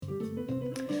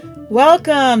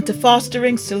Welcome to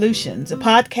Fostering Solutions, a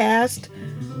podcast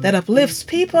that uplifts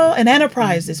people and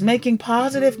enterprises making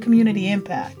positive community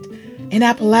impact in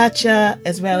Appalachia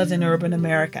as well as in urban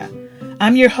America.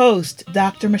 I'm your host,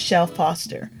 Dr. Michelle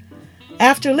Foster.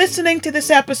 After listening to this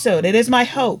episode, it is my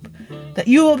hope that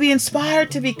you will be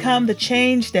inspired to become the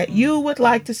change that you would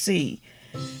like to see.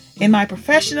 In my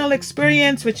professional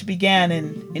experience, which began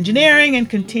in engineering and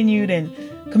continued in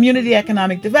community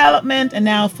economic development and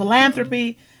now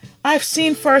philanthropy, I've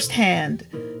seen firsthand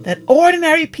that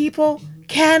ordinary people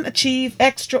can achieve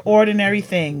extraordinary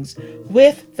things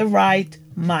with the right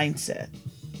mindset.